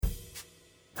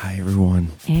Hi,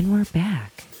 everyone. And we're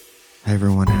back. Hi,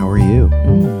 everyone. How are you? How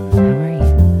are you?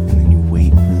 And then you wait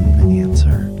for them to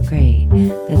answer. Great.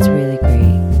 That's really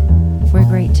great. We're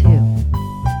great too.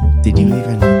 Did you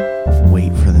even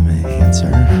wait for them to answer?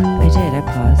 I did. I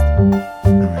paused.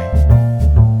 All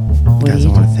right. Guys, I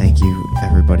want to thank you,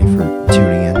 everybody, for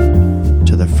tuning in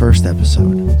to the first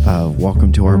episode of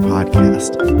Welcome to Our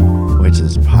Podcast, which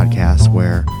is a podcast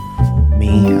where my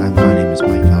name is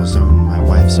Mike Falzone, my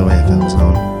wife Zoya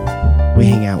Falzone. We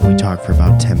hang out, we talk for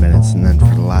about 10 minutes, and then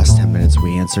for the last 10 minutes,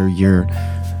 we answer your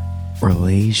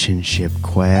relationship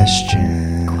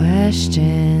questions.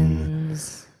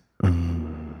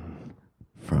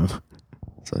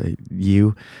 So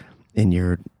you, in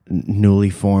your newly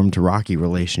formed rocky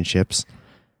relationships,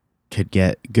 could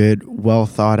get good, well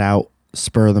thought out,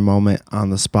 spur of the moment, on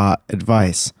the spot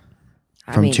advice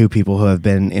from two people who have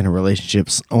been in a relationship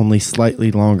only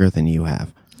slightly longer than you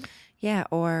have. Yeah,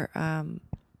 or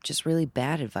just really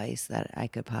bad advice that I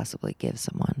could possibly give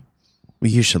someone. Well,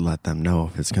 you should let them know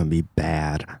if it's going to be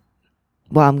bad.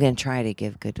 Well, I'm going to try to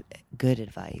give good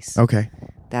advice. Okay.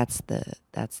 That's the.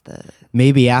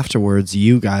 Maybe afterwards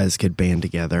you guys could band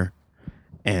together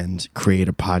and create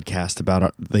a podcast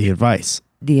about the advice.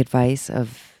 The advice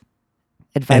of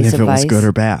advice. And if it was good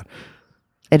or bad.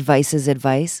 Advice is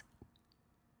advice.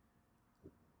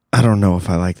 I don't know if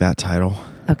I like that title.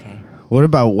 Okay. What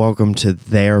about welcome to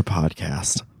their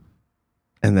podcast?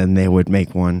 And then they would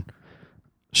make one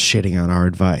shitting on our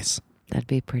advice. That'd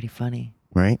be pretty funny.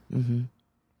 Right? Mm-hmm.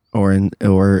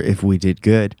 Or if we did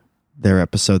good, their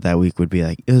episode that week would be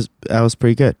like, that was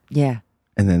pretty good. Yeah.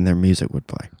 And then their music would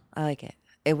play. I like it.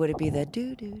 Would it be the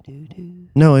do-do-do-do?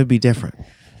 No, it'd be different.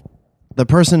 The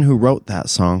person who wrote that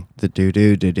song, the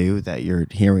do-do-do-do, that you're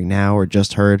hearing now or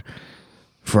just heard,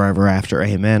 Forever After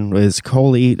Amen, was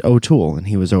Coley O'Toole, and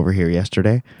he was over here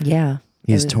yesterday. Yeah.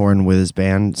 He's touring with his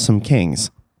band, Some Kings.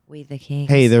 We the Kings.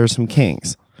 Hey, there are some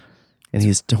Kings. And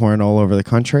he's touring all over the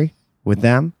country with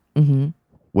them,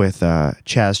 with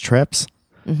Chaz Trips,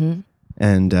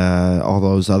 and all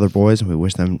those other boys, and we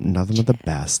wish them nothing but the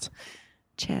best.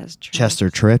 Chester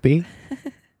Trippy.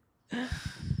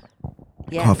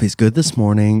 Yes. Coffee's good this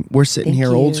morning. We're sitting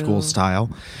here old school style.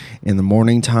 In the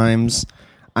morning times,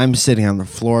 I'm sitting on the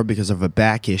floor because of a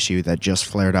back issue that just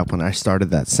flared up when I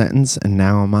started that sentence, and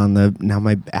now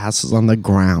my ass is on the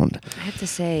ground. I have to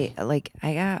say,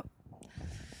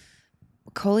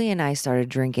 Coley and I started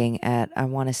drinking at, I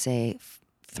want to say,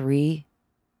 3.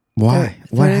 Why?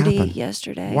 What happened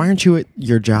yesterday? Why aren't you at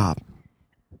your job?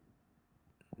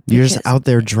 You're just out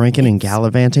there drinking and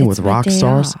gallivanting with rock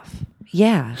stars? Off.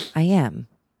 Yeah, I am.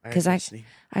 Because I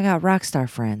got rock star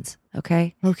friends,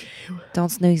 okay? Okay. Don't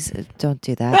snooze. Don't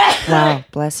do that. Wow,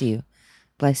 bless you.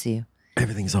 Bless you.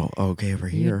 Everything's all okay over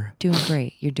here. You're doing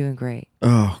great. You're doing great.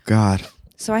 Oh, God.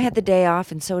 So I had the day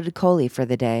off, and so did Coley for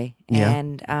the day. Yeah.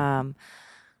 And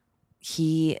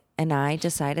he and I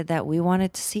decided that we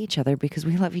wanted to see each other because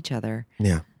we love each other.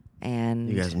 Yeah. And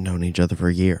you guys have known each other for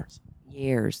years.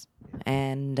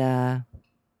 And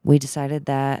we decided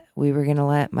that we were going to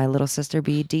let my little sister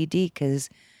be DD because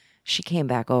she came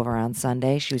back over on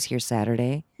Sunday. She was here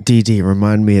Saturday. DD,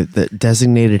 remind me of the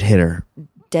designated hitter.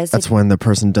 That's when the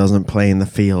person doesn't play in the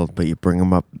field, but you bring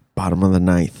them up bottom of the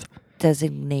ninth.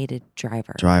 Designated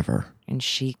driver. And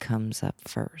she comes up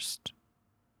first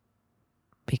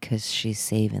because she's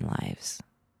saving lives.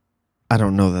 I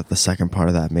don't know that the second part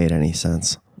of that made any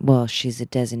sense. Well, she's a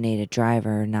designated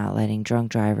driver, not letting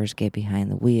drunk drivers get behind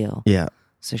the wheel. Yeah.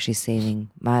 So she's saving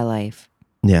my life.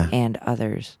 Yeah. And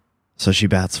others. So she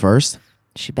bats first?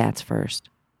 She bats first.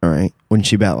 All right. Wouldn't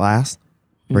she bat last?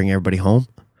 Bring everybody home?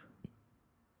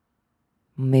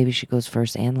 Maybe she goes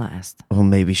first and last. Well,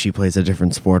 maybe she plays a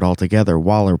different sport altogether.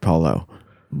 Water polo.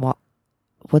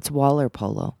 What's water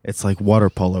polo? It's like water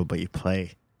polo, but you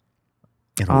play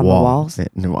in a on wall. The walls?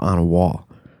 On a wall.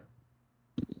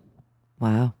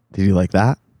 Wow. Did you like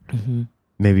that? Mm-hmm.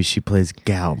 Maybe she plays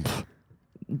Galp.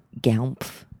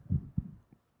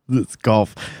 It's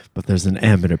golf, but there's an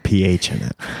M and a PH in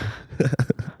it.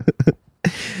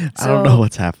 I don't know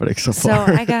what's happening so far.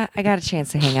 So I got a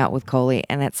chance to hang out with Coley,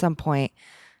 and at some point,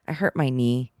 I hurt my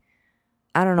knee.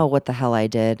 I don't know what the hell I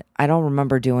did. I don't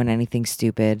remember doing anything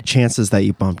stupid. Chances that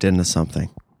you bumped into something.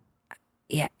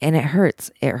 Yeah, and it hurts.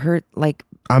 It hurt like...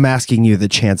 I'm asking you the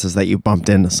chances that you bumped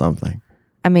into something.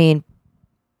 I mean,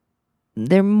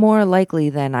 they're more likely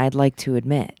than I'd like to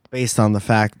admit. Based on the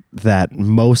fact that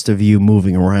most of you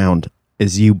moving around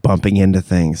is you bumping into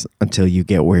things until you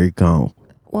get where you're going.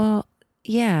 Well,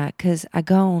 yeah, because I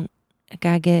gotta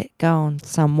get going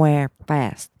somewhere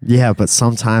fast. Yeah, but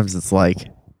sometimes it's like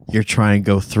you're trying to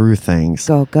go through things.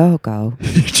 Go.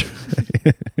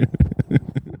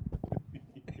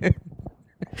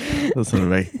 Listen to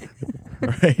me.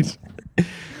 Right?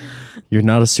 You're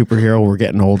not a superhero. We're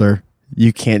getting older.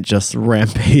 You can't just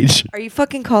rampage. Are you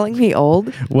fucking calling me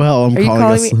old? Well, I'm Are you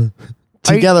calling us. calling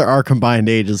Together, our combined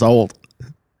age is old.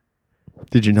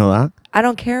 Did you know that? I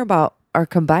don't care about our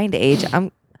combined age.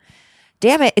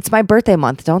 Damn it, it's my birthday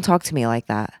month. Don't talk to me like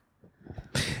that.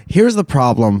 Here's the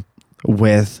problem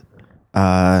with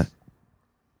a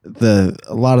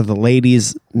lot of the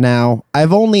ladies now.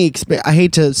 I've only I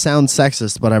hate to sound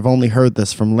sexist, but I've only heard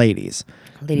this from ladies.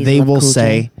 They love will Cool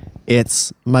say J.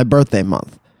 it's my birthday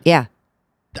month. Yeah.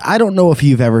 I don't know if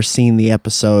you've ever seen the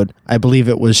episode. I believe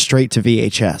it was straight to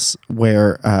VHS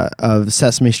where of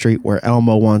Sesame Street where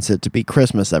Elmo wants it to be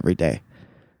Christmas every day.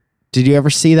 Did you ever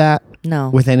see that? No.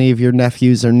 With any of your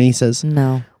nephews or nieces?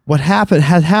 No. What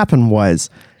happened was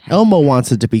Elmo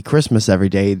wants it to be Christmas every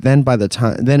day. Then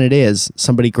it is,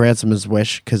 somebody grants him his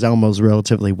wish because Elmo's a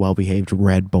relatively well-behaved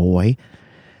red boy.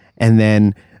 And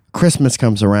then Christmas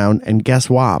comes around and guess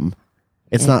what?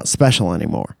 It's not special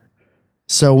anymore.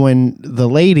 So when the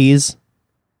ladies,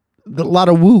 a lot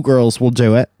of woo girls will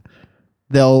do it.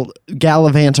 They'll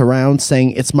gallivant around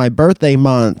saying, it's my birthday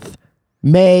month.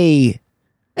 May.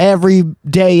 Every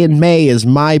day in May is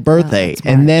my birthday.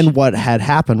 And then what had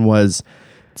happened was,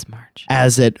 it's March.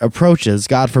 As it approaches,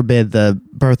 God forbid the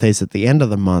birthday's at the end of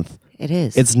the month. It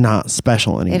is. It's not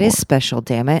special anymore. It is special,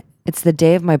 damn it. It's the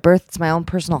day of my birth. It's my own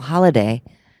personal holiday.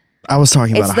 I was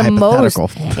talking about a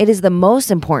hypothetical. It is the most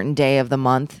important day of the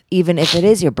month, even if it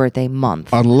is your birthday month.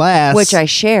 Unless. Which I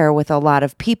share with a lot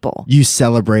of people. You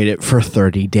celebrate it for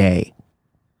 30 days.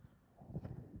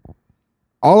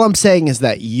 All I'm saying is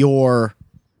that you're.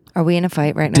 Are we in a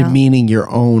fight right now? Demeaning your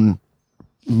own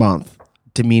month.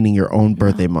 Demeaning your own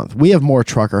birthday month. We have more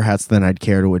trucker hats than I'd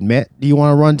care to admit. Do you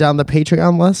want to run down the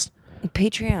Patreon list?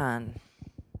 Patreon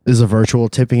is a virtual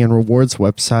tipping and rewards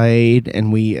website,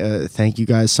 and we thank you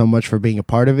guys so much for being a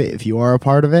part of it. If you are a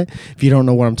part of it, if you don't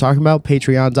know what I'm talking about,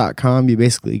 patreon.com, you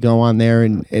basically go on there,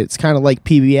 and it's kind of like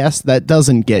PBS that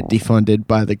doesn't get defunded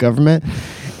by the government.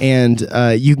 And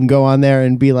you can go on there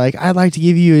and be like, I'd like to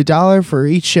give you $1 for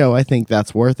each show. I think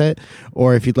that's worth it.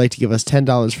 Or if you'd like to give us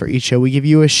 $10 for each show, we give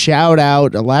you a shout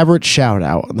out, elaborate shout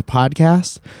out on the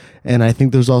podcast. And I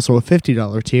think there's also a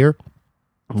 $50 tier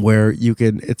where you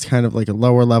can, it's kind of like a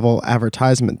lower level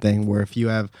advertisement thing where if you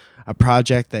have a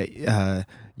project that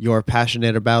you're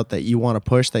passionate about that you want to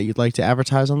push that you'd like to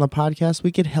advertise on the podcast,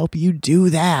 we could help you do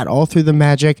that all through the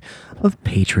magic of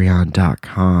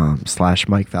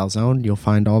patreon.com/Mike Falzone. You'll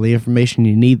find all the information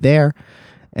you need there.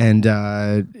 And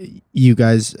you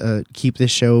guys keep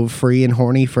this show free and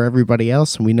horny for everybody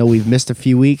else. And we know we've missed a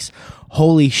few weeks.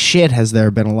 Holy shit, has there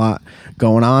been a lot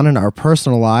going on in our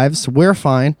personal lives. We're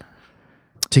fine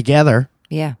together.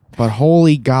 Yeah. But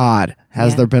holy God,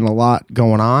 has there been a lot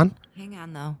going on? Hang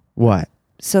on, though. What?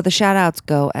 So the shout outs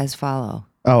go as follow.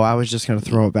 Oh, I was just going to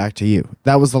throw it back to you.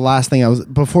 That was the last thing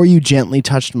before you gently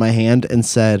touched my hand and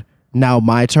said, now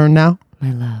my turn now?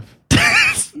 My love.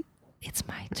 It's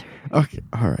my turn. Okay.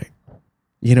 All right.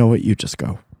 You know what? You just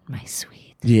go. My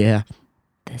sweet. Yeah.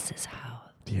 This is how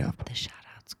the shout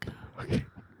outs go. Okay.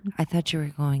 I thought you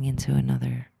were going into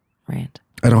another rant.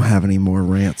 I don't have any more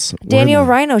rants. Daniel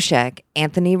Rhinoshek,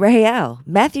 Anthony Rahel,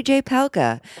 Matthew J.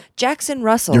 Pelka, Jackson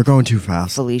Russell. You're going too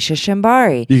fast. Felicia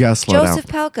Shimbari. You gotta slow Joseph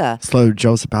down. Pelka.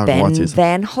 Joseph Pelka. Ben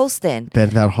Van Holsten.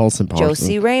 Ben Van Holsten.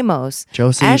 Josie Ramos.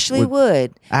 Josie Ashley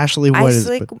Wood. Ashley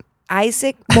Wood.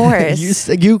 Isaac Morris.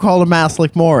 you called him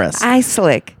Aslick Morris.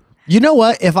 Islick. You know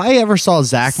what? If I ever saw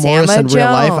Zach Morris in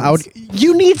real life, I would.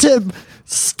 You need to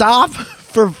stop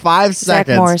for 5 seconds.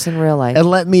 Zach Morris in real life. And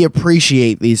let me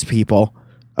appreciate these people.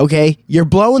 Okay? You're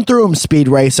blowing through them, Speed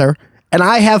Racer, and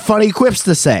I have funny quips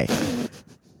to say.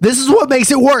 This is what makes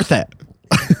it worth it.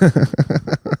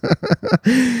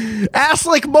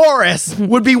 Aslick Morris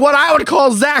would be what I would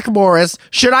call Zach Morris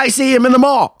should I see him in the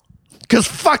mall. Because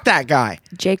fuck that guy.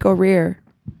 Jake O'Rear.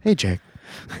 Hey, Jake.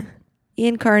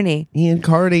 Ian Carney.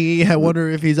 I wonder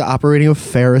if he's operating with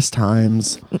Ferris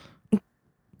Times.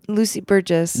 Lucy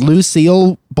Burgess.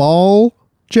 Lucille Ball,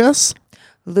 Jess?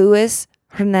 Luis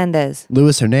Hernandez.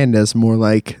 Luis Hernandez, more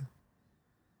like.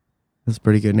 That's a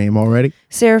pretty good name already.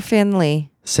 Sarah Finley.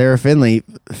 Sarah Finley.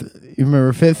 You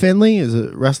remember Fit Finley? Is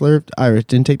a wrestler. Irish.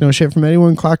 Didn't take no shit from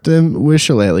anyone. Clocked him with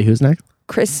Shillelagh. Who's next?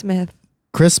 Chris Smith.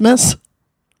 Christmas?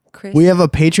 We have a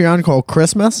Patreon called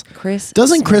Christmas.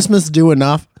 Doesn't Smith. Christmas do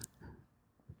enough?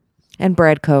 And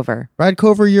Brad Cover. Brad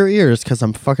Cover your ears because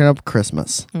I'm fucking up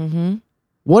Christmas. Mm-hmm.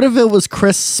 What if it was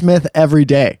Chris Smith every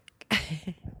day?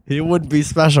 It wouldn't be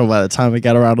special by the time we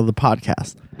got around to the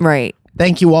podcast. Right.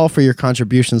 Thank you all for your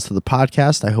contributions to the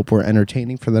podcast. I hope we're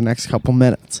entertaining for the next couple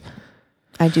minutes.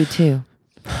 I do too.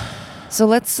 So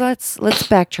let's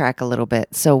backtrack a little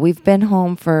bit. So we've been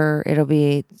home it'll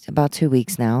be about 2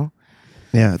 weeks now.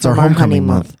 Yeah, it's our homecoming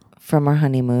month. From our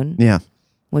honeymoon. Yeah.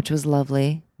 Which was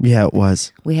lovely. Yeah, it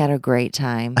was. We had a great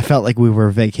time. I felt like we were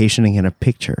vacationing in a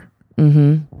picture.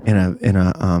 Mm-hmm. In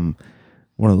a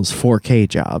one of those 4K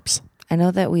jobs. I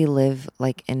know that we live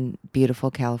like in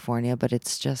beautiful California, but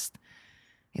it's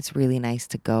really nice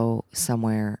to go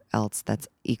somewhere else that's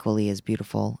equally as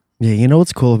beautiful. Yeah, you know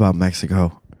what's cool about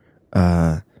Mexico?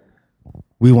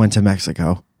 We went to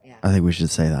Mexico. Yeah. I think we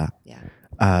should say that. Yeah.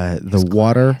 The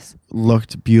water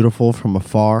looked beautiful from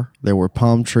afar. There were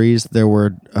palm trees. There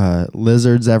were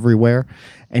lizards everywhere.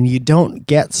 And you don't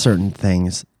get certain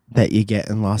things that you get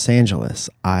in Los Angeles,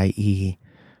 i.e.,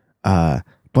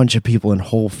 bunch of people in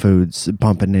Whole Foods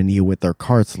bumping into you with their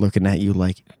carts looking at you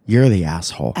like you're the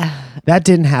asshole. That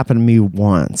didn't happen to me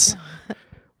once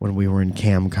when we were in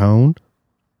Cancun.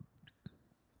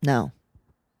 No.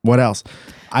 What else?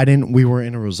 We were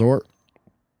in a resort,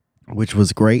 which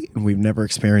was great, and we've never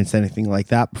experienced anything like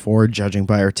that before. Judging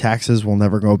by our taxes, we'll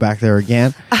never go back there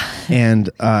again. And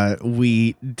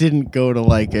we didn't go to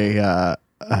like a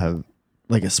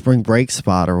spring break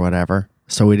spot or whatever,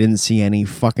 so we didn't see any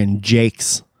fucking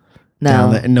Jakes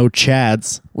down there, and no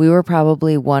Chads. We were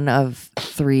probably one of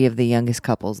 3 of the youngest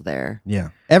couples there. Yeah.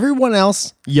 Everyone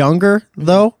else, younger,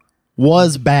 though,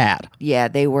 was bad. Yeah,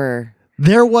 they were.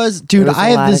 There was, dude, I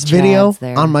have this video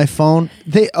on my phone.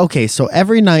 So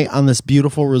every night on this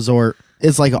beautiful resort,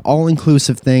 it's like an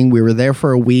all-inclusive thing. We were there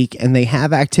for a week, and they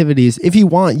have activities. If you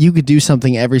want, you could do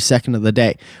something every second of the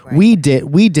day. Right.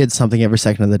 We did something every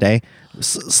second of the day.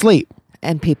 Sleep.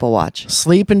 And people watch.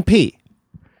 Sleep and pee.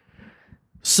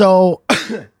 So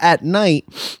at night,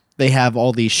 they have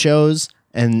all these shows,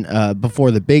 and before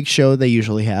the big show, they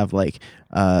usually have like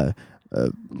a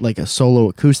solo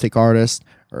acoustic artist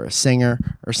or a singer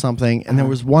or something. And there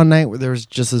was one night where there was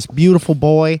just this beautiful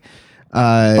boy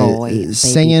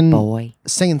singing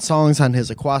songs on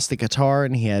his acoustic guitar,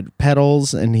 and he had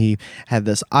pedals, and he had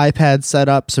this iPad set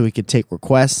up so he could take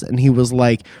requests, and he was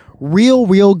like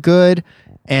real good.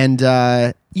 And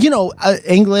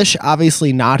English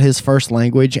obviously not his first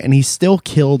language, and he still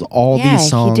killed all these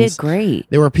songs. He did great.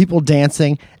 There were people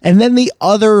dancing, and then the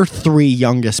other 3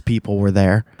 youngest people were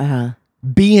there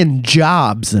being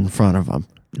jobs in front of him.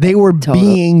 They were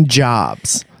being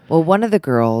jobs. Well, one of the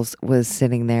girls was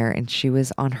sitting there, and she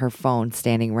was on her phone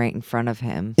standing right in front of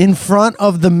him. In front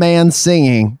of the man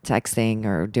singing. Texting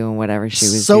or doing whatever she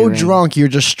was So doing. drunk, you're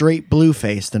just straight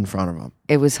blue-faced in front of him.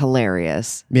 It was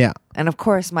hilarious. Yeah. And of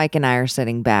course, Mike and I are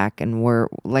sitting back, and we're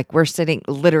sitting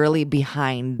literally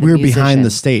behind the We were musician. behind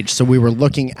the stage, so we were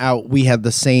looking out. We had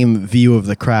the same view of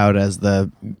the crowd as the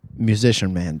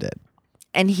musician man did.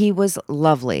 And he was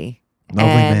lovely. Lovely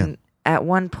man. At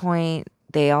one point,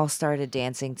 they all started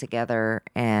dancing together,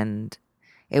 and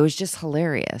it was just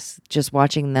hilarious. Just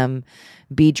watching them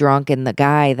be drunk, and the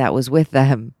guy that was with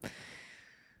them,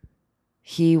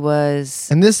 he was...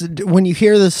 And this, when you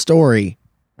hear this story,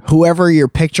 whoever you're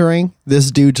picturing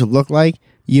this dude to look like,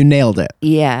 you nailed it.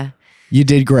 Yeah. You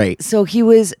did great. So he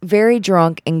was very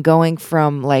drunk and going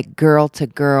from like girl to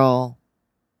girl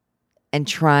and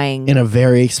trying... In a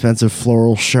very expensive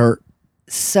floral shirt.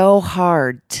 So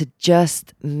hard to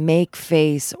just make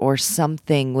face or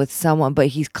something with someone, but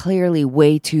he's clearly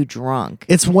way too drunk.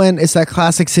 It's that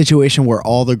classic situation where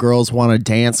all the girls want to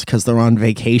dance because they're on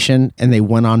vacation, and they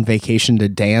went on vacation to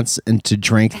dance and to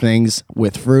drink things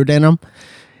with fruit in them.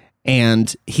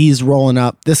 And he's rolling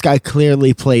up. This guy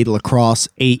clearly played lacrosse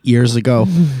 8 years ago.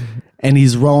 And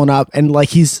he's rolling up, and like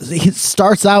he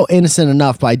starts out innocent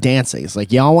enough by dancing. It's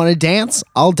like, y'all want to dance?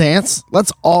 I'll dance.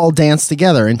 Let's all dance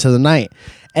together into the night.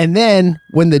 And then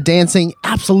when the dancing,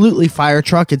 absolutely fire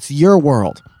truck, it's your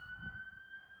world.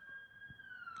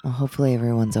 Well, hopefully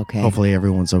everyone's okay. Hopefully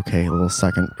everyone's okay. A little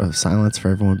second of silence for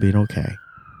everyone being okay.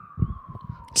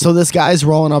 So this guy's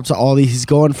rolling up to all these. He's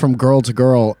going from girl to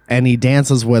girl, and he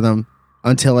dances with them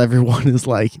until everyone is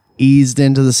like eased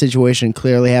into the situation,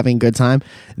 clearly having a good time.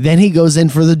 Then he goes in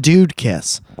for the dude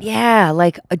kiss. Yeah,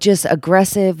 like just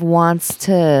aggressive, wants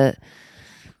to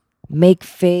make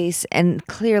face, and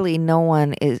clearly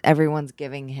everyone's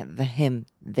giving him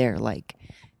their like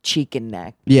cheek and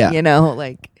neck. Yeah.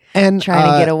 And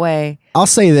trying to get away. I'll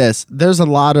say this. There's a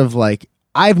lot of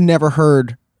I've never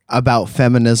heard about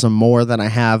feminism more than I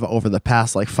have over the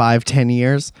past 5-10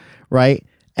 years, right?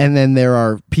 And then there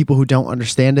are people who don't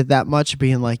understand it that much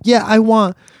being like, yeah, I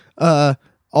want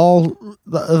of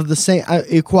the same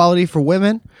equality for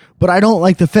women, but I don't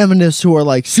like the feminists who are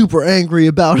like super angry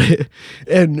about it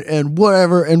and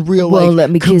whatever and real let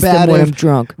me kiss them when I'm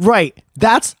drunk. Right.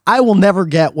 I will never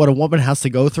get what a woman has to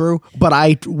go through, but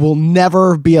I will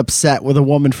never be upset with a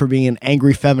woman for being an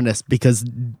angry feminist because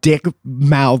dick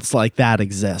mouths like that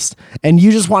exist. And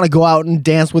you just want to go out and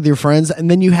dance with your friends,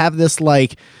 and then you have this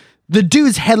like the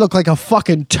dude's head look like a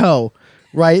fucking toe.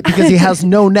 Right? Because he has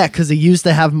no neck because he used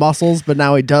to have muscles, but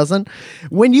now he doesn't.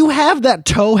 When you have that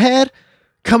toe head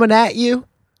coming at you,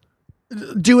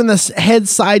 doing this head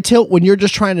side tilt when you're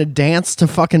just trying to dance to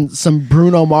fucking some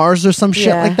Bruno Mars or some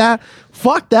shit like that,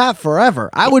 fuck that forever.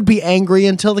 I would be angry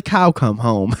until the cow come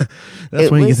home.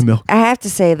 That's when you get the milk. I have to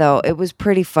say, though, it was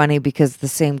pretty funny because the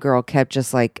same girl kept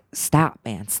just like, stop,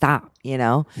 man, stop, you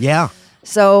know? Yeah.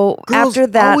 So Girls after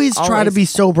that... always try to be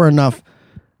sober enough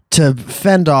to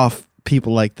fend off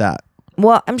people like that.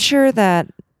 Well, I'm sure that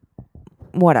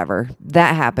whatever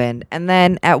that happened, and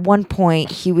then at one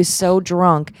point he was so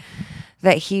drunk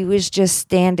that he was just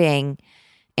standing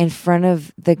in front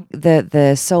of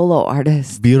the solo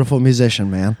artist, Beautiful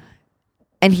musician, man.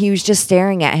 and he was just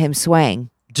staring at him swaying.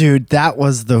 Dude, that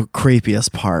was the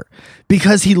creepiest part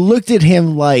because he looked at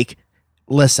him like,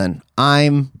 listen,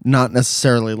 I'm not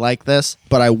necessarily like this,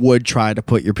 but I would try to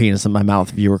put your penis in my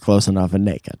mouth if you were close enough and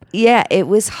naked. Yeah, it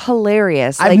was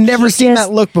hilarious. I've never seen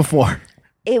that look before.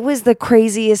 It was the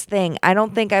craziest thing. I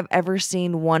don't think I've ever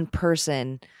seen one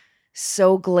person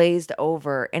so glazed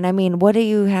over. And I mean, what are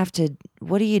you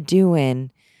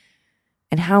doing?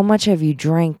 And how much have you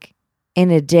drank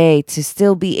in a day to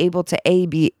still be able to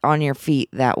be on your feet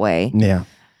that way? Yeah.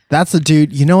 That's the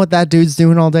dude. You know what that dude's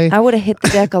doing all day? I would have hit the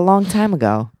deck a long time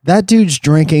ago. That dude's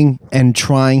drinking and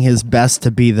trying his best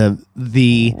to be the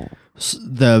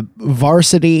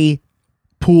varsity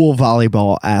pool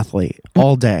volleyball athlete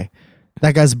all day.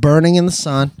 That guy's burning in the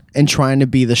sun and trying to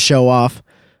be the show off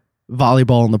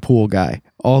volleyball in the pool guy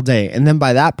all day. And then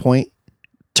by that point,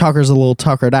 Tucker's a little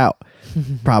tuckered out,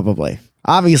 probably.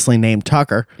 Obviously named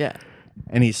Tucker. Yeah.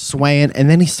 And he's swaying,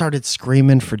 and then he started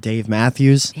screaming for Dave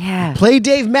Matthews. Yeah. Play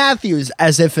Dave Matthews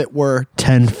as if it were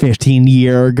 10, 15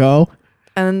 years ago.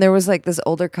 And then there was like this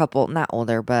older couple, not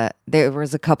older, but there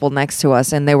was a couple next to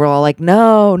us, and they were all like,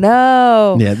 no.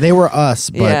 Yeah, they were us,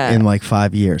 but in like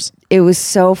 5 years. It was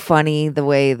so funny the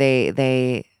way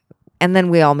they and then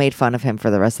we all made fun of him for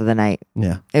the rest of the night.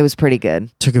 Yeah. It was pretty good.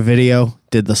 Took a video,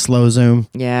 did the slow zoom.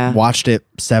 Yeah. Watched it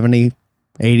 70,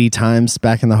 80 times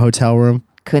back in the hotel room.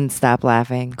 Couldn't stop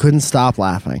laughing. Couldn't stop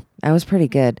laughing. That was pretty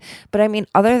good. But I mean,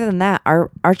 other than that,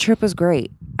 our trip was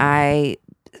great. I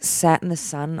sat in the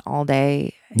sun all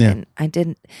day and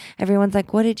everyone's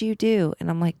like, what did you do? And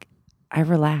I'm like, I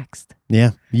relaxed.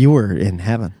 Yeah. You were in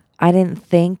heaven. I didn't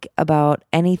think about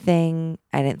anything.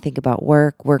 I didn't think about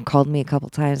work. Work called me a couple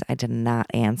times. I did not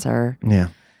answer. Yeah.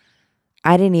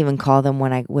 I didn't even call them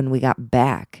when we got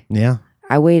back. Yeah.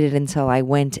 I waited until I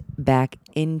went back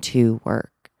into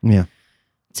work. Yeah.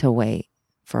 To wait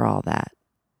for all that.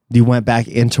 You went back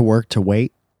into work to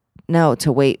wait? No,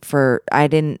 to wait for, I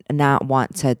did not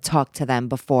want to talk to them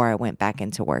before I went back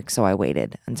into work. So I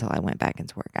waited until I went back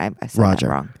into work. I said that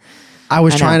wrong. I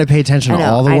was trying to pay attention to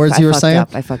all the words you were saying.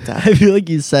 I fucked up. I feel like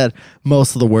you said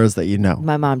most of the words that you know.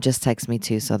 My mom just texted me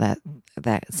too, so that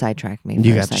sidetracked me.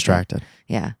 You got distracted.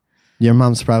 Yeah. Your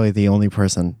mom's probably the only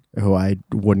person who I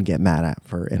wouldn't get mad at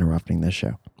for interrupting this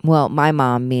show. Well, my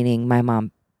mom, meaning my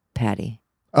mom, Patty.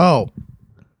 Oh,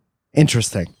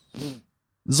 interesting.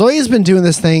 Zoya's been doing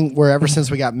this thing where ever since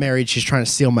we got married, she's trying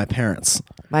to steal my parents.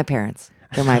 My parents.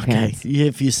 They're my parents.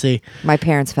 If you see. My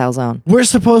parents' foul zone. We're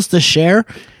supposed to share,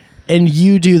 and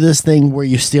you do this thing where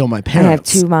you steal my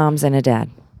parents. I have 2 moms and a dad.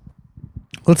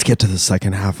 Let's get to the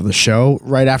second half of the show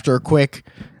right after a quick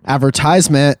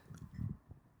advertisement.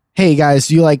 Hey,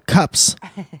 guys, you like cups?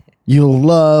 You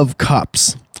love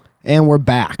cups. And we're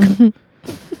back.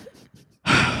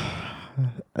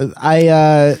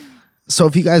 So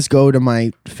if you guys go to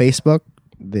my Facebook,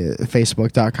 the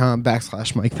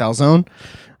facebook.com/Mike Falzone,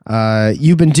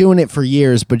 you've been doing it for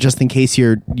years, but just in case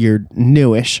you're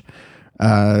newish,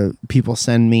 people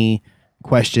send me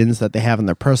questions that they have in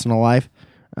their personal life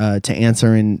to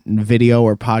answer in video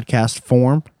or podcast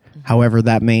form, however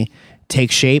that may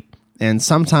take shape. And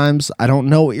sometimes I don't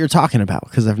know what you're talking about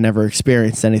because I've never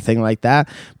experienced anything like that.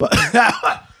 But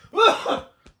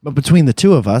but between the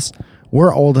two of us,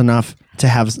 we're old enough to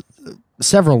have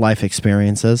several life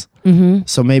experiences. Mm-hmm.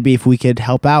 So maybe if we could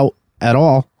help out at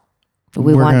all,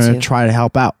 we're going to try to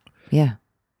help out. Yeah.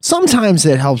 Sometimes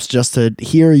it helps just to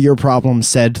hear your problem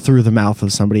said through the mouth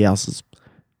of somebody else's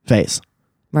face.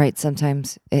 Right.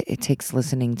 Sometimes it takes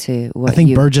listening to what I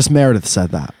think Burgess Meredith said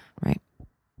that. Right.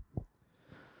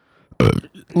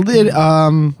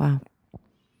 Wow.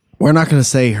 We're not going to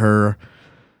say her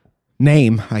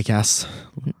name, I guess.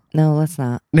 No, let's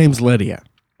not. Name's Lydia.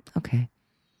 Okay.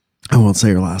 I won't say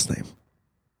her last name.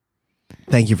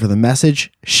 Thank you for the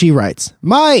message. She writes,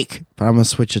 Mike, but I'm going to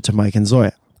switch it to Mike and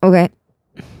Zoya. Okay.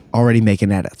 Already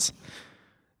making edits.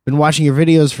 Been watching your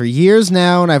videos for years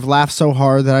now, and I've laughed so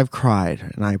hard that I've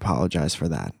cried, and I apologize for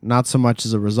that. Not so much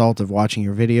as a result of watching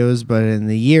your videos, but in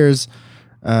the years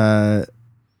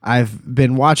I've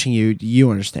been watching you, you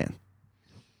understand.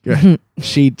 Good.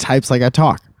 She types like I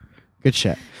talk. Good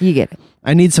shit. You get it.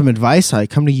 I need some advice. I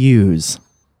come to use.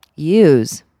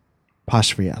 Use.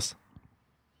 Apostrophe S.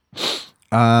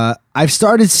 I've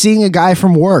started seeing a guy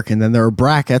from work, and then there are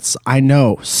brackets. I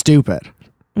know. Stupid.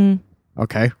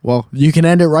 Okay. Well, you can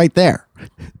end it right there.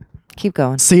 Keep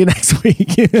going. See you next week.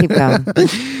 Keep going.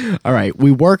 All right.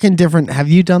 We work in different. Have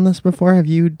you done this before? Have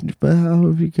you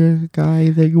a guy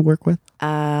that you work with?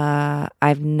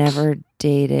 I've never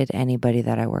dated anybody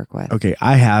that I work with. Okay.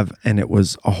 I have, and it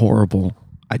was a horrible.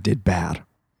 I did bad.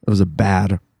 It was a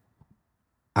bad.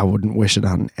 I wouldn't wish it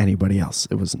on anybody else.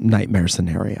 It was a nightmare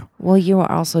scenario. Well, you were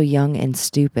also young and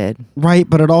stupid. Right.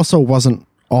 But it also wasn't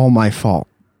all my fault.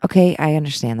 Okay, I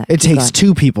understand that. It Keep takes going.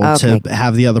 two people Okay. to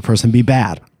have the other person be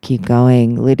bad. Keep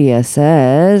going. Lydia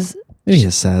says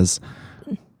Lydia says,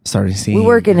 starting seeing. we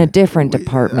work in a different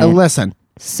department, Listen.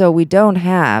 so we don't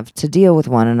have to deal with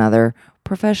one another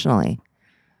professionally.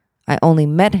 I only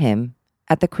met him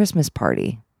at the Christmas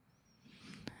party.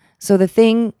 So the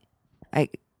thing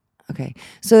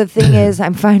is,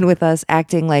 I'm fine with us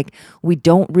acting like we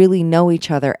don't really know each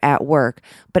other at work,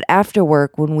 but after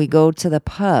work, when we go to the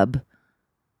pub,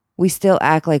 we still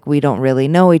act like we don't really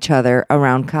know each other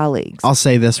around colleagues. I'll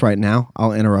say this right now.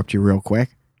 I'll interrupt you real quick.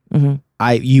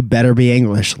 Mm-hmm. You better be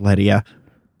English, Lydia.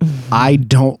 I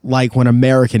don't like when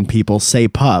American people say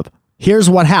pub. Here's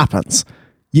what happens.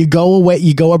 You go away,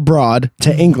 you go abroad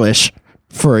to English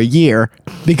for a year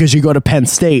because you go to Penn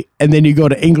State, and then you go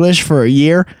to English for a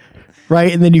year,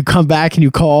 right? And then you come back and you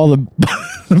call all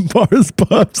the bars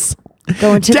pubs.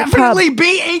 Going to Definitely the pub.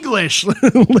 be English,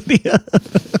 Lydia.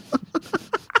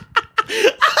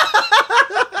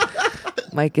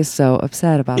 Mike is so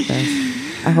upset about this.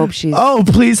 I hope she's. Oh,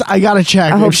 please. I got to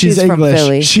check I if hope she's she's from English.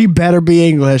 Philly. She better be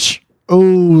English. Oh,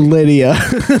 Lydia. All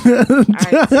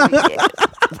right,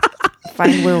 so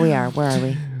find where we are. Where are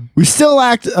we? We still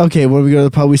act. Okay, when we go to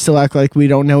the pub, we still act like we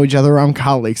don't know each other around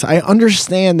colleagues. I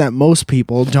understand that most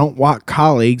people don't want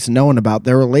colleagues knowing about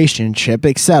their relationship,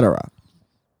 etc.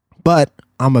 But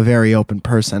I'm a very open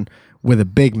person with a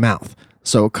big mouth.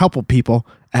 So a couple people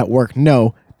at work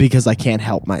know because I can't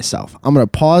help myself. I'm going to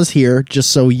pause here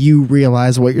just so you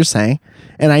realize what you're saying.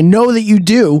 And I know that you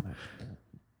do.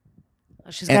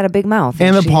 She's got a big mouth.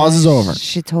 and the she, pause is over.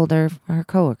 She told her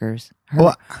coworkers,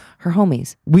 Well, her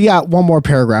homies. we got one more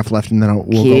paragraph left, and then we'll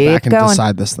go Keep back and going.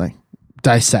 decide this thing.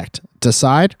 Dissect.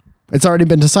 Decide? It's already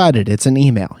been decided. It's an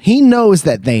email. He knows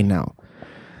that they know.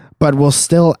 But we'll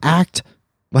still act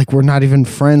like we're not even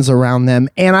friends around them,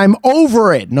 and I'm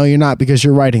over it. No, you're not, because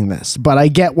you're writing this. But I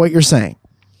get what you're saying.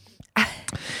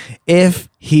 If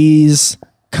he's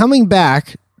coming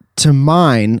back to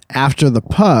mine after the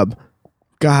pub,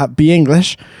 God, be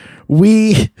English,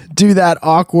 we do that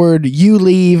awkward you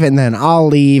leave and then I'll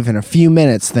leave in a few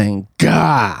minutes thing.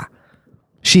 Gah.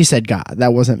 She said God.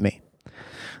 That wasn't me.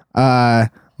 My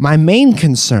main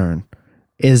concern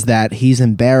is that he's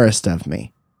embarrassed of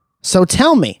me. So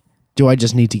tell me, do I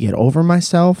just need to get over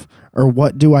myself, or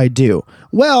what do I do?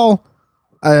 Well,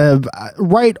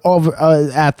 right over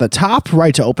at the top,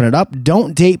 right to open it up,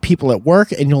 don't date people at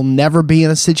work and you'll never be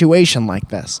in a situation like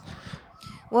this.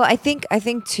 Well, I think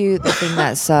too, the thing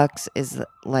that sucks is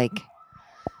like,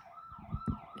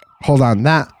 Hold on,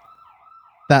 that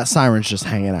siren's just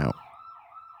hanging out.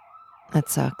 that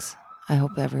sucks. I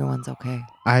hope everyone's okay.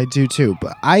 I do too,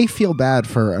 but I feel bad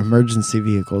for emergency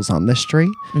vehicles on this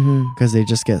street because they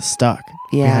just get stuck.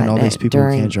 Yeah, and all these people who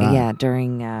during can't drive. yeah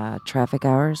during traffic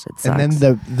hours, it sucks. And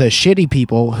then the shitty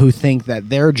people who think that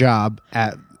their job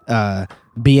at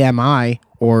BMI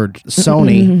or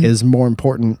Sony is more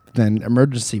important than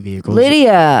emergency vehicles.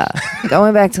 Lydia,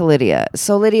 going back to Lydia.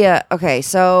 So Lydia, okay,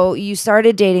 so you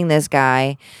started dating this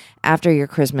guy after your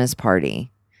Christmas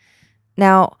party.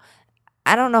 Now,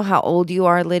 I don't know how old you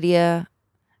are, Lydia,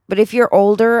 but if you're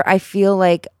older, I feel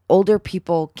like older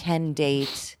people can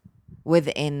date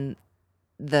within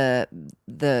the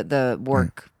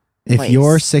work. If place.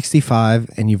 you're 65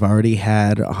 and you've already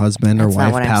had a husband That's or not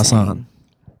wife what I'm pass saying. on.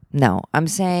 No, I'm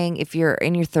saying if you're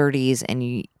in your 30s and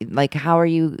you like, how are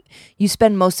you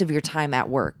spend most of your time at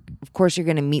work. Of course, you're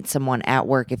going to meet someone at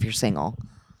work if you're single.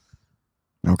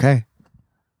 Okay.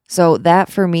 So that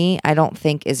for me, I don't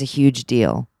think is a huge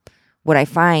deal. What I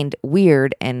find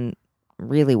weird and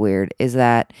really weird is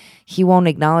that he won't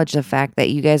acknowledge the fact that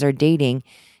you guys are dating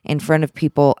in front of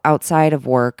people outside of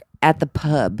work at the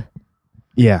pub.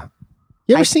 Yeah.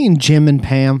 You ever seen Jim and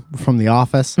Pam from The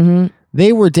Office? Mm-hmm.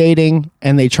 They were dating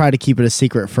and they tried to keep it a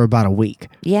secret for about a week.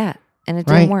 Yeah, and it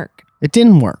didn't work. It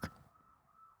didn't work.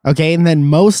 Okay, and then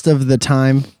most of the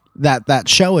time that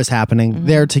show is happening,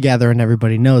 they're together and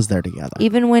everybody knows they're together.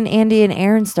 Even when Andy and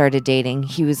Aaron started dating,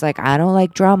 he was like, I don't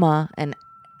like drama. And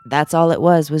that's all it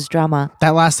was drama.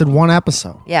 That lasted one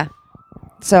episode. Yeah.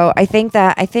 So I think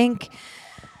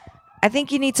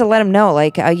you need to let them know,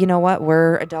 like, you know what?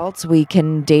 We're adults. We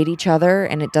can date each other,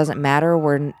 and it doesn't matter.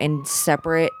 We're in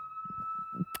separate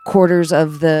quarters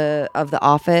of the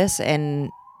office, and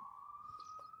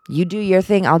you do your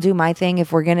thing. I'll do my thing.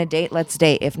 If we're gonna date, let's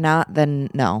date. If not, then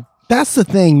no. That's the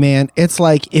thing, man. It's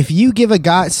like if you give a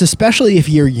guy, especially if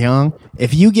you're young,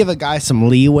 if you give a guy some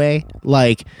leeway,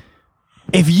 like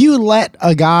if you let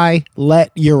a guy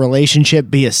let your relationship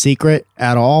be a secret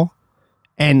at all,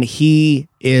 and he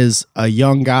is a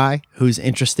young guy who's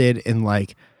interested in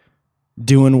like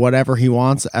doing whatever he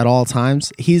wants at all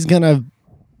times, he's going to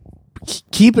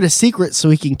keep it a secret so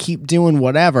he can keep doing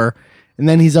whatever. And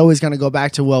then he's always going to go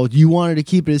back to, well, you wanted to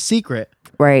keep it a secret.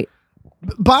 Right.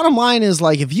 Bottom line is,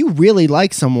 like, if you really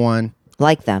like someone,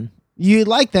 you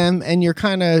like them and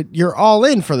you're all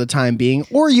in for the time being,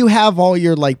 or you have all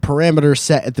your like parameters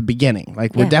set at the beginning.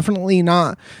 Like, we're definitely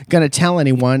not going to tell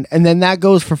anyone. And then that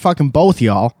goes for fucking both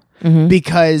y'all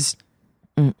because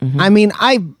I mean,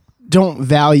 I don't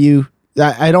value,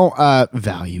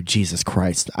 Jesus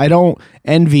Christ. I don't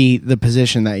envy the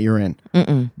position that you're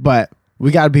in, but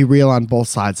we got to be real on both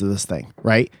sides of this thing,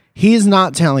 right? He's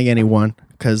not telling anyone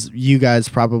because you guys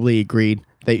probably agreed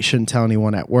that you shouldn't tell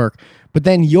anyone at work. But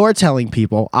then you're telling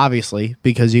people, obviously,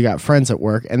 because you got friends at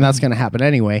work, and that's going to happen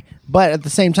anyway. But at the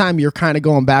same time, you're kind of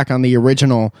going back on the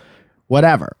original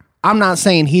whatever. I'm not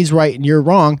saying he's right and you're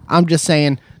wrong. I'm just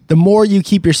saying the more you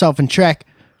keep yourself in check,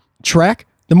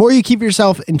 the more you keep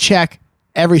yourself in check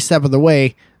every step of the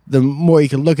way, the more you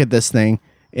can look at this thing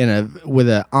with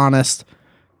an honest,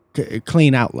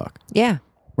 clean outlook. Yeah.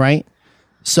 Right?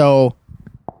 So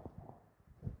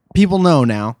people know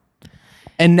now.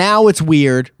 And now it's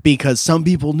weird because some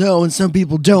people know and some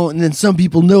people don't. And then some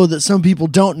people know that some people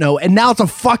don't know. And now it's a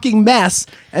fucking mess.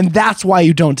 And that's why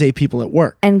you don't date people at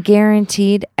work. And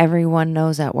guaranteed everyone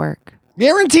knows at work.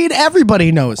 Guaranteed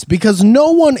everybody knows because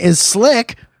no one is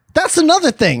slick. That's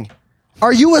another thing.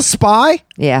 Are you a spy?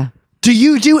 Yeah. Do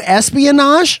you do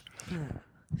espionage?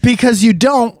 Because you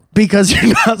don't. Because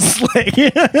you're not slick.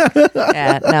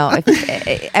 Yeah, no.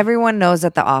 Everyone knows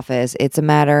at the office. It's a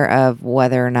matter of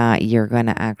whether or not you're going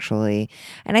to actually.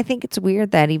 And I think it's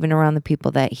weird that even around the people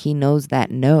that he knows,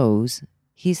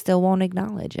 he still won't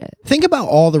acknowledge it. Think about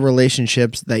all the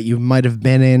relationships that you might have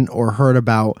been in or heard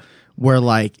about where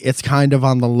like it's kind of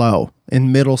on the low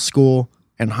in middle school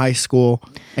and high school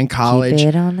and college. Keep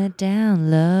it on the down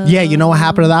low. Yeah, you know what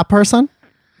happened to that person?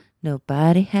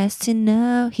 Nobody has to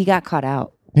know. He got caught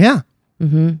out. Yeah.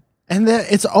 Mm-hmm. And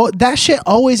that shit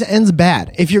always ends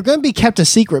bad. If you're going to be kept a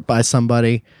secret by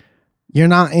somebody, you're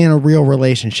not in a real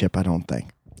relationship, I don't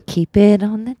think. Keep it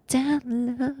on the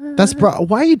down low.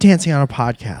 Why are you dancing on a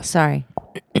podcast? Sorry.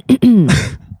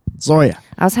 Zoya.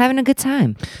 I was having a good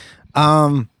time.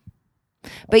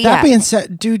 But that being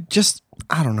said, dude, just,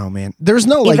 I don't know, man. There's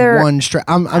no like one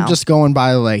I'm just going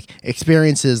by like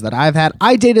experiences that I've had.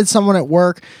 I dated someone at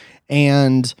work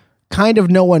and kind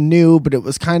of no one knew, but it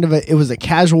was a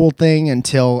casual thing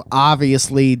until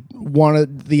obviously one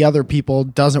of the other people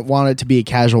doesn't want it to be a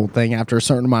casual thing after a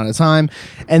certain amount of time.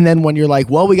 And then when you're like,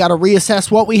 well, we got to reassess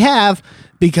what we have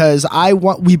because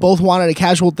we both wanted a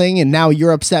casual thing and now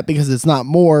you're upset because it's not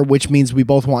more, which means we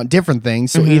both want different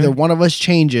things. So either one of us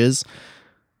changes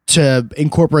to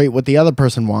incorporate what the other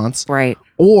person wants. Right.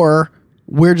 Or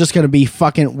we're just going to be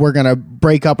we're going to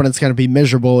break up and it's going to be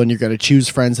miserable and you're going to choose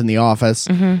friends in the office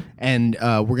and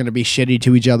we're going to be shitty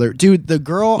to each other. Dude, the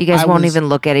girl... You guys won't even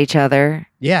look at each other.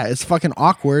 Yeah, it's fucking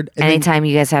awkward. And anytime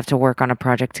you guys have to work on a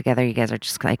project together, you guys are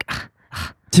just like...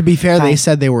 To be fair, they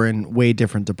said they were in way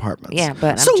different departments. Yeah,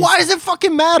 but... why does it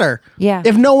fucking matter? Yeah.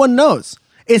 If no one knows?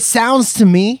 It sounds to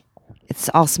me... It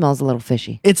all smells a little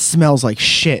fishy. It smells like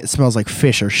shit. It smells like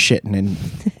fish are shitting in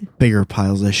bigger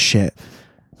piles of shit.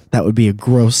 That would be a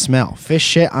gross smell. Fish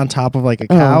shit on top of like a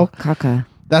cow. Caca.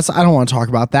 I don't want to talk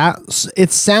about that.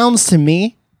 It sounds to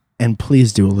me, and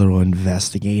please do a little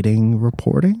investigating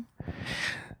reporting,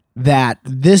 that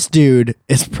this dude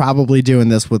is probably doing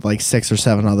this with like 6 or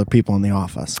 7 other people in the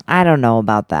office. I don't know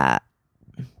about that.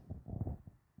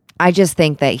 I just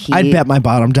think that he... I'd bet my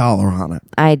bottom dollar on it.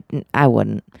 I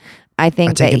wouldn't. I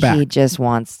think take that it back. he just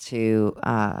wants to...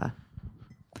 I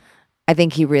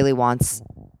think he really wants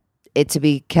it to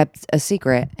be kept a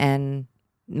secret, and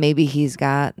maybe he's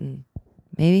got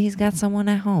someone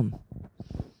at home.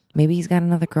 Maybe he's got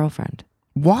another girlfriend.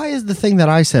 Why is the thing that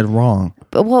I said wrong?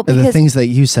 Well, because the things that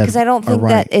you said because I don't think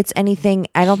right. that it's anything.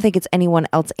 I don't think it's anyone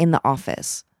else in the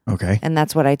office. Okay. And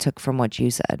that's what I took from what you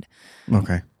said.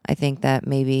 Okay. I think that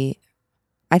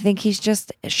I think he's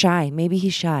just shy. Maybe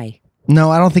he's shy.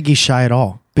 No, I don't think he's shy at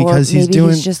all. Because or maybe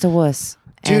he's just a wuss.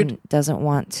 Dude. And doesn't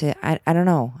want to. I don't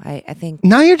know. I think.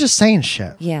 Now you're just saying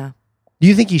shit. Yeah. Do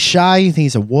you think he's shy? You think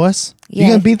he's a wuss? Yeah,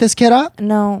 You gonna beat this kid up?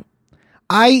 No.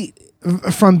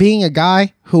 From being a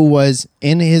guy who was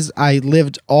I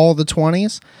lived all the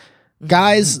 20s,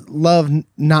 guys love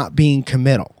not being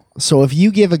committal. So if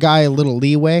you give a guy a little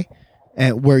leeway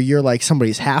where you're like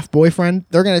somebody's half boyfriend,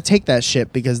 they're going to take that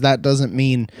shit because that doesn't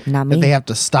mean Not that me. they have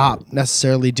to stop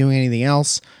necessarily doing anything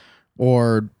else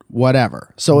or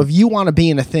whatever. So if you want to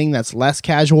be in a thing that's less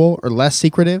casual or less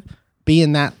secretive, be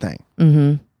in that thing.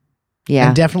 Mm-hmm. Yeah.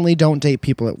 And definitely don't date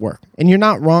people at work. And you're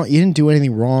not wrong. You didn't do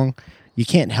anything wrong. You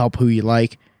can't help who you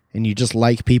like, and you just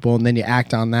like people, and then you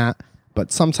act on that.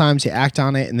 But sometimes you act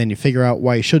on it, and then you figure out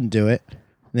why you shouldn't do it.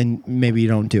 Then maybe you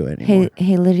don't do it anymore.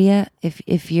 Hey, Lydia,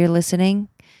 if you're listening,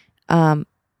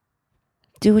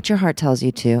 do what your heart tells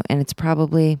you to, and it's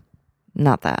probably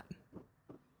not that.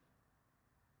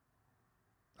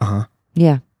 Uh-huh.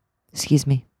 Yeah. Excuse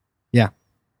me. Yeah.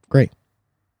 Great.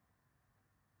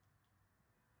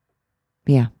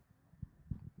 Yeah.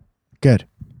 Good.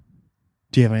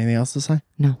 Do you have anything else to say?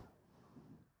 No.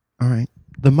 All right.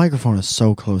 The microphone is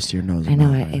so close to your nose. I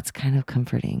know and mouth. it's kind of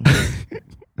comforting.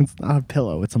 It's not a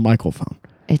pillow. It's a microphone.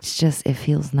 It's just it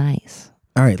feels nice.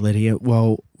 All right, Lydia.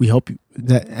 Well, we hope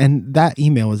that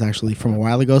email was actually from a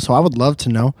while ago. So I would love to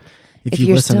know if you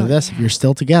you're listen to still- this, if you're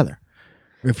still together,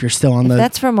 or if you're still on If the.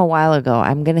 that's from a while ago,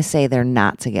 I'm going to say they're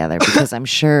not together because I'm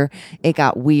sure it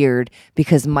got weird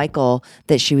because Michael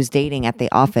that she was dating at the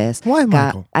office. Why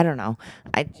Michael? I don't know.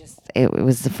 It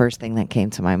was the first thing that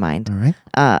came to my mind. All right.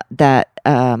 That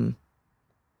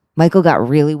Michael got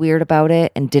really weird about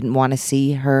it and didn't want to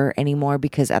see her anymore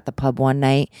because at the pub one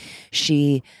night,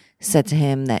 she said to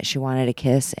him that she wanted a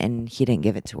kiss and he didn't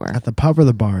give it to her. At the pub or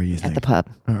the bar, you think? At the pub.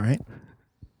 All right.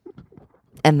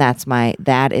 And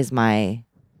that is my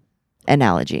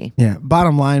analogy. Yeah.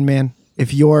 Bottom line, man,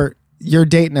 if you're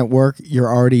dating at work,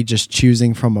 you're already just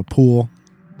choosing from a pool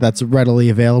that's readily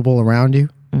available around you.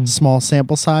 Small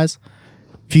sample size.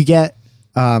 If you get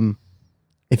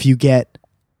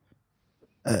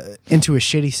into a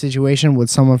shitty situation with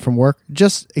someone from work,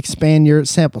 just expand your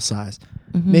sample size.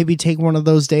 Maybe take one of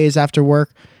those days after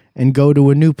work and go to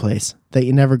a new place that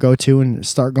you never go to and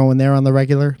start going there on the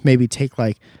regular. Maybe take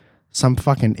like some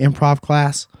fucking improv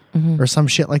class or some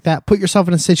shit like that. Put yourself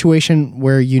in a situation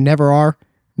where you never are,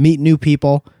 meet new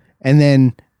people, and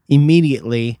then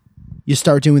immediately you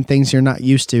start doing things you're not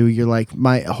used to. You're like,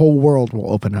 my whole world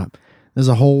will open up. There's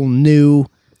a whole new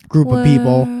group of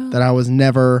people that I was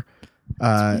never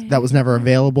that was never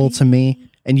available to me,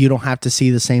 and you don't have to see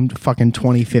the same fucking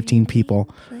 20, 15 people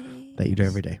that you do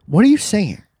every day. What are you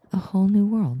saying? A whole new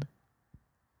world.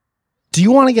 Do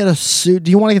you want to get a suit?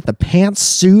 Do you want to get the pants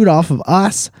sued off of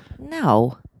us?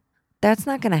 No, that's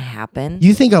not going to happen.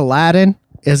 You think Aladdin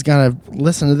is going to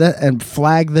listen to that and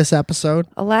flag this episode?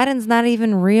 Aladdin's not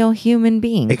even real human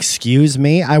being. Excuse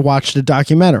me? I watched a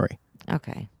documentary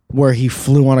Okay. where he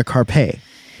flew on a Carpe.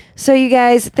 So you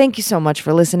guys, thank you so much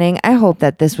for listening. I hope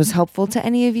that this was helpful to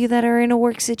any of you that are in a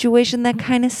work situation that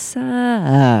kind of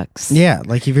sucks. Yeah,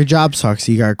 like if your job sucks,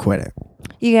 you got to quit it.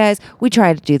 You guys, we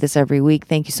try to do this every week.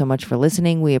 Thank you so much for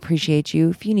listening. We appreciate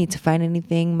you. If you need to find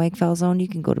anything Mike Falzone, you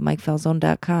can go to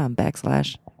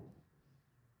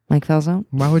MikeFalzone.com/Mike Falzone.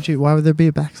 Why would there be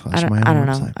a backslash? I on my don't own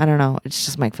know. website? I don't know. It's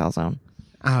just Mike Falzone.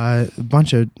 A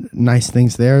bunch of nice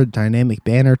things there. Dynamic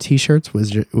Banner T-shirts,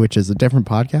 which is a different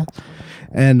podcast,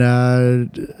 and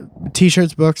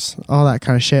T-shirts, books, all that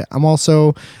kind of shit. I'm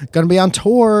also going to be on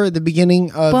tour at the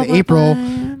beginning of April,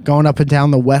 going up and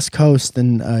down the West Coast,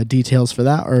 and details for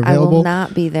that are available. I will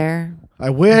not be there.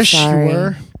 I wish you sorry.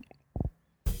 were.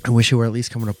 I wish you were at least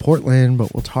coming to Portland,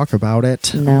 but we'll talk about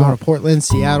it. No. I'm going to Portland,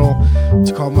 Seattle,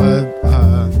 Tacoma,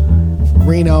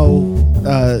 Reno,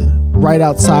 right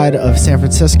outside of San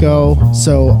Francisco.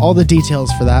 So all the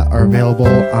details for that are available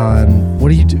on. What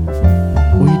are you doing?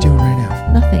 What are you doing right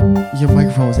now? Nothing. Your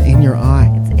microphone was in your eye.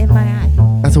 It's in my eye.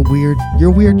 That's a weird. You're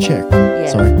a weird chick. Yeah.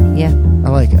 Sorry. Yeah. I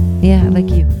like it. Yeah, like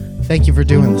you. Thank you for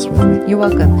doing this with me. You're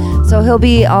welcome. So he'll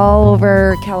be all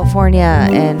over California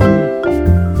and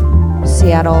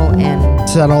Seattle and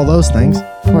Said all those things.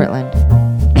 Portland.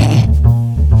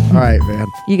 All right, man.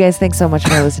 You guys, thanks so much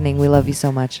for listening. We love you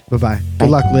so much. Bye-bye. Bye. Good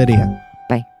luck, Lydia.